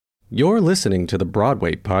You're listening to the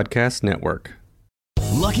Broadway Podcast Network.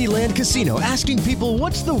 Lucky Land Casino, asking people,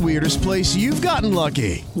 what's the weirdest place you've gotten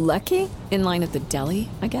lucky? Lucky? In line at the deli,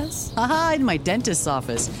 I guess? Aha, in my dentist's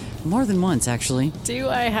office. More than once, actually. Do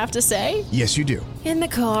I have to say? Yes, you do. In the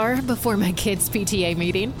car before my kids' PTA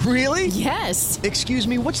meeting. Really? Yes. Excuse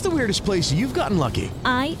me, what's the weirdest place you've gotten lucky?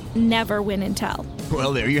 I never win and tell.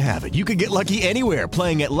 Well, there you have it. You can get lucky anywhere,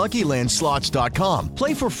 playing at LuckyLandSlots.com.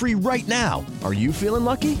 Play for free right now. Are you feeling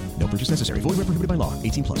lucky? No purchase necessary. Void where prohibited by law.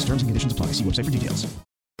 18 plus. Terms and conditions apply. See website for details.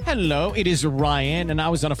 Hello, it is Ryan, and I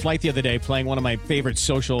was on a flight the other day playing one of my favorite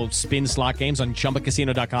social spin slot games on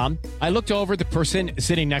ChumbaCasino.com. I looked over at the person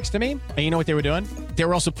sitting next to me, and you know what they were doing? They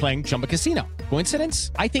were also playing Chumba Casino.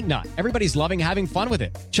 Coincidence? I think not. Everybody's loving having fun with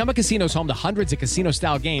it. Chumba Casino is home to hundreds of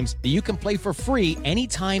casino-style games that you can play for free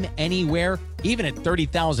anytime, anywhere, even at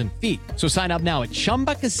 30,000 feet. So sign up now at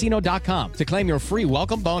ChumbaCasino.com to claim your free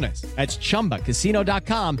welcome bonus. That's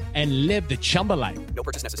ChumbaCasino.com and live the Chumba life. No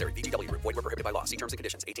purchase necessary. VGW. Void where prohibited by law. See terms and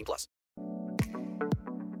conditions. 18 plus.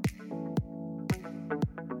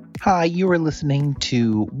 Hi, you are listening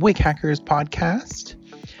to Wig Hackers Podcast,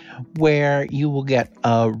 where you will get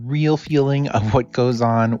a real feeling of what goes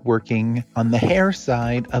on working on the hair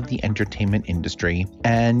side of the entertainment industry.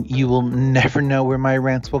 And you will never know where my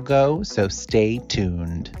rants will go, so stay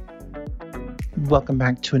tuned. Welcome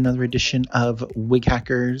back to another edition of Wig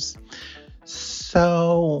Hackers.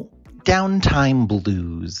 So, downtime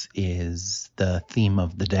blues is the theme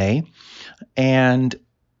of the day. And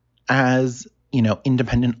as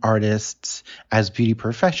independent artists, as beauty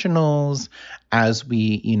professionals, as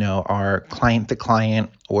we, are client to client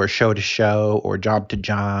or show to show or job to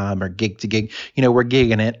job or gig to gig, we're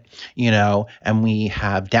gigging it, and we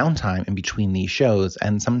have downtime in between these shows.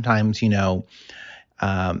 And sometimes,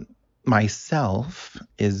 myself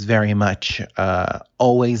is very much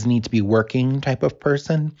always need to be working type of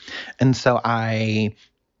person. And so I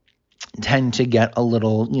tend to get a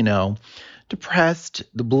little, depressed,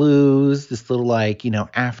 the blues, this little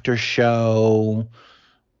after show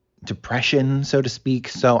depression, so to speak.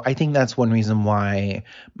 So I think that's one reason why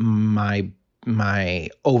my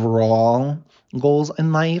overall goals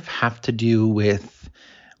in life have to do with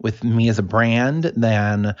me as a brand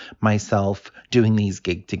than myself doing these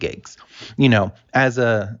gig to gigs. As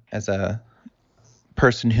a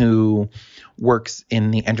person who works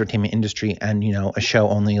in the entertainment industry and, a show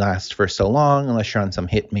only lasts for so long unless you're on some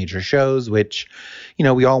hit major shows, which,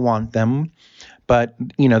 we all want them. But,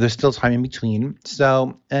 there's still time in between.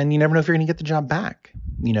 So, and you never know if you're going to get the job back.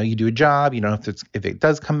 You do a job, you don't know if it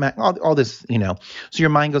does come back, all this, So your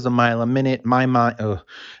mind goes a mile a minute, my mind, and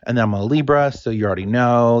then I'm a Libra, so you already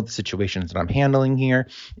know the situations that I'm handling here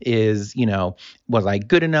is, was I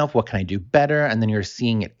good enough? What can I do better? And then you're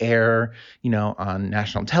seeing it air, on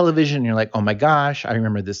national television. And you're like, oh my gosh, I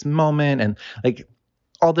remember this moment. And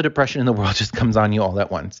all the depression in the world just comes on you all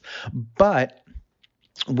at once. But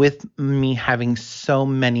with me having so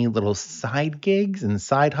many little side gigs and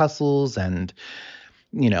side hustles and,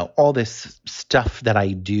 all this stuff that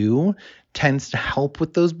I do tends to help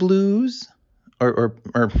with those blues or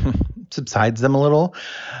subsides them a little.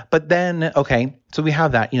 But then, okay, so we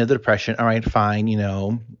have that, the depression. All right, fine,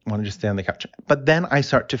 want to just stay on the couch. But then I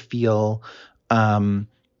start to feel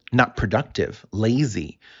not productive,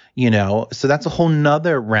 lazy. So that's a whole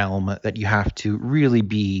nother realm that you have to really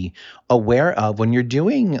be aware of when you're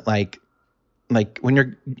doing when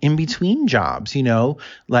you're in between jobs,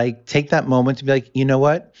 take that moment to be like, you know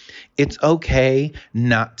what? It's okay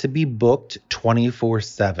not to be booked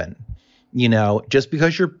 24/7. Just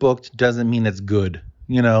because you're booked doesn't mean it's good,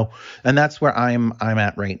 and that's where I'm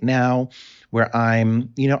at right now, where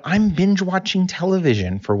I'm binge watching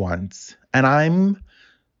television for once, and I'm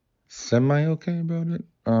semi-okay about it.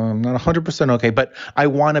 Not 100% okay, but I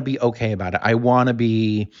want to be okay about it. I want to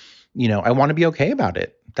be, okay about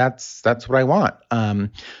it. That's what I want.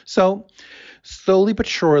 So slowly but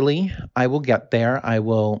surely, I will get there. I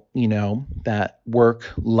will, that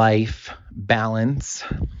work-life balance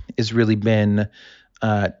has really been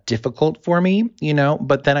difficult for me,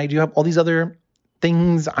 but then I do have all these other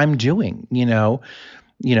things I'm doing,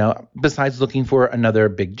 besides looking for another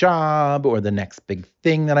big job or the next big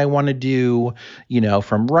thing that I want to do,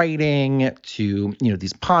 from writing to,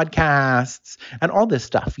 these podcasts and all this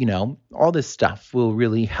stuff, all this stuff will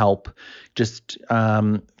really help just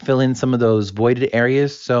fill in some of those voided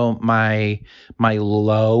areas. So my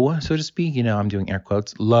low, so to speak, I'm doing air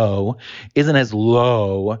quotes, low isn't as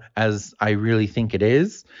low as I really think it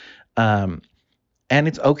is. And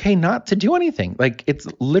it's okay not to do anything. It's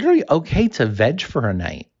literally okay to veg for a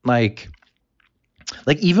night.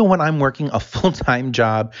 Like even when I'm working a full-time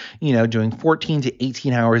job, doing 14 to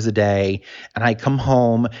 18 hours a day, and I come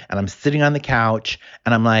home and I'm sitting on the couch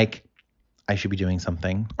and I'm like, I should be doing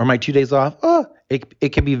something. Or my 2 days off,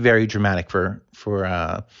 it can be very dramatic for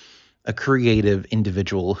a creative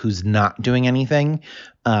individual who's not doing anything.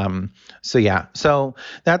 So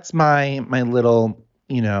that's my little,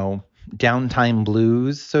 downtime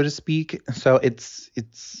blues, so to speak. So it's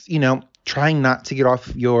trying not to get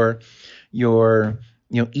off your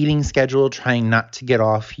eating schedule, trying not to get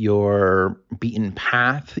off your beaten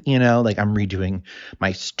path, like I'm redoing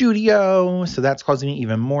my studio. So that's causing me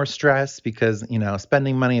even more stress because,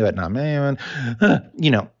 spending money, but not,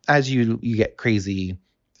 as you get crazy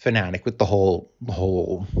fanatic with the whole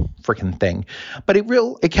freaking thing. But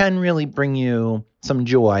it can really bring you some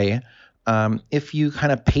joy if you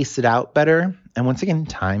kind of pace it out better. And once again,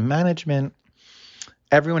 time management.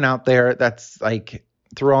 Everyone out there that's like,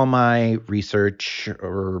 through all my research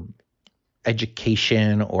or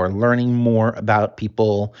education or learning more about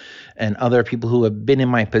people and other people who have been in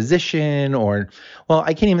my position, or, well,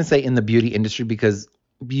 I can't even say in the beauty industry because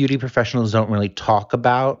beauty professionals don't really talk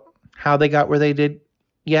about how they got where they did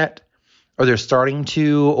yet, or they're starting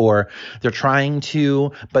to, or they're trying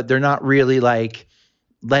to, but they're not really like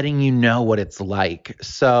letting you know what it's like.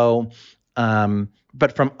 So,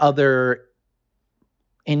 but from other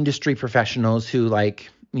industry professionals who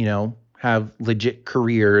have legit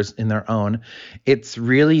careers in their own, it's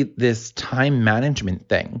really this time management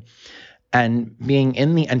thing. And being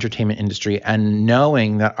in the entertainment industry and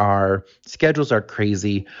knowing that our schedules are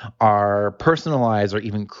crazy, our personal lives are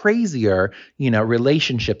even crazier,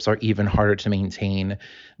 relationships are even harder to maintain,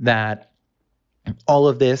 that all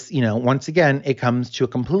of this, once again, it comes to a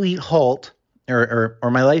complete halt, or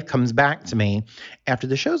my life comes back to me after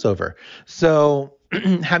the show's over. So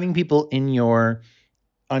having people on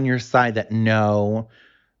your side that know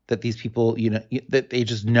that these people, that they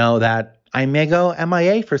just know that I may go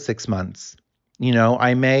MIA for 6 months.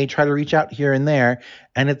 I may try to reach out here and there,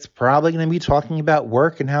 and it's probably going to be talking about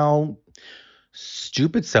work and how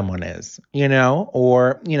stupid someone is,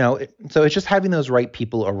 so it's just having those right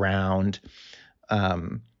people around,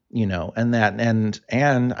 and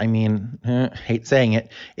I mean, hate saying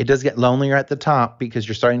it, it does get lonelier at the top because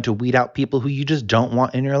you're starting to weed out people who you just don't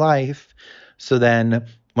want in your life. So then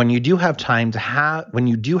when you do have time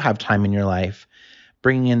in your life,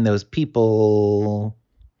 bringing in those people,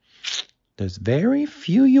 there's very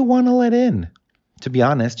few you want to let in, to be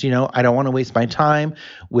honest. I don't want to waste my time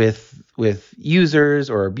with users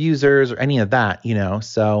or abusers or any of that,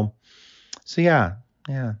 so yeah.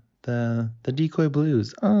 The decoy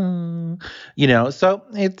blues. So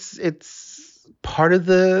it's part of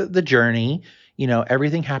the journey.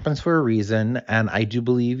 Everything happens for a reason. And I do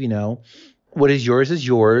believe, what is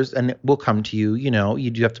yours and it will come to you.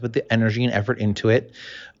 You do have to put the energy and effort into it.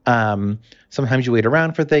 Sometimes you wait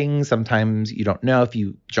around for things. Sometimes you don't know if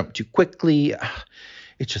you jump too quickly.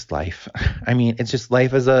 It's just life. I mean, it's just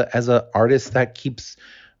life as a artist that keeps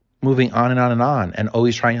moving on and on and on, and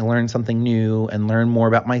always trying to learn something new and learn more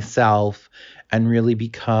about myself and really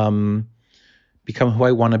become who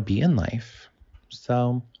I want to be in life.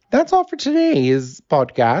 So that's all for today's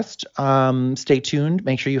podcast. Stay tuned.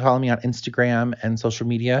 Make sure you follow me on Instagram and social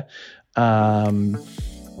media. Find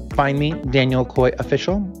me, Daniel Coy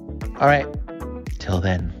Official. All right. Till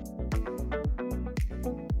then.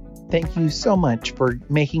 Thank you so much for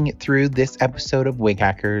making it through this episode of Wig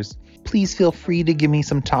Hackers. Please feel free to give me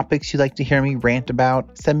some topics you'd like to hear me rant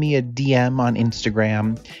about. Send me a DM on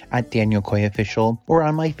Instagram at Daniel Coy Official or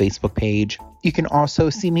on my Facebook page. You can also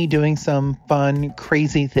see me doing some fun,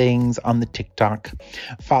 crazy things on the TikTok.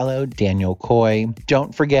 Follow Daniel Coy.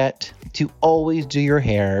 Don't forget to always do your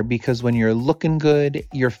hair, because when you're looking good,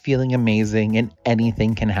 you're feeling amazing and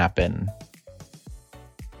anything can happen.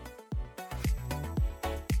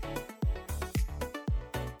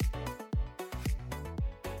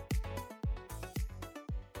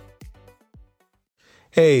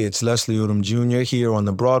 Hey, it's Leslie Odom Jr. here on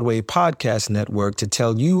the Broadway Podcast Network to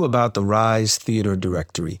tell you about the Rise Theater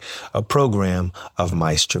Directory, a program of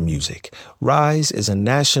Maestro Music. Rise is a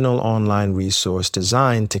national online resource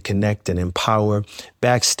designed to connect and empower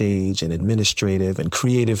backstage and administrative and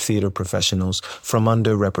creative theater professionals from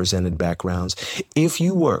underrepresented backgrounds. If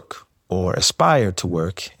you work or aspire to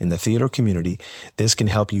work in the theater community, this can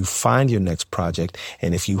help you find your next project.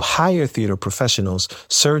 And if you hire theater professionals,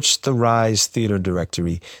 search the Rise Theater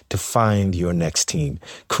Directory to find your next team.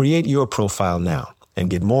 Create your profile now and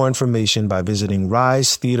get more information by visiting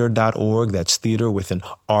risetheater.org. That's theater with an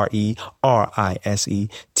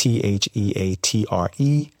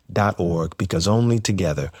RERISETHEATRE.org, because only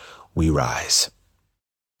together we rise.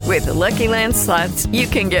 With the Lucky Land Slots, you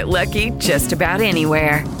can get lucky just about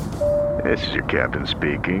anywhere. This is your captain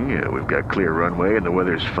speaking. We've got clear runway and the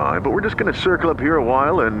weather's fine, but we're just going to circle up here a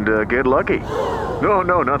while and get lucky.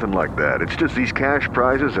 No, nothing like that. It's just these cash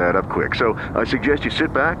prizes add up quick. So I suggest you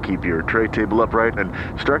sit back, keep your tray table upright, and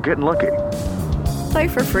start getting lucky. Play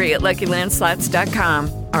for free at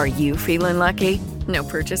LuckyLandSlots.com. Are you feeling lucky? No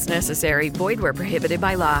purchase necessary. Void where prohibited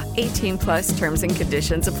by law. 18+ terms and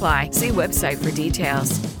conditions apply. See website for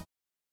details.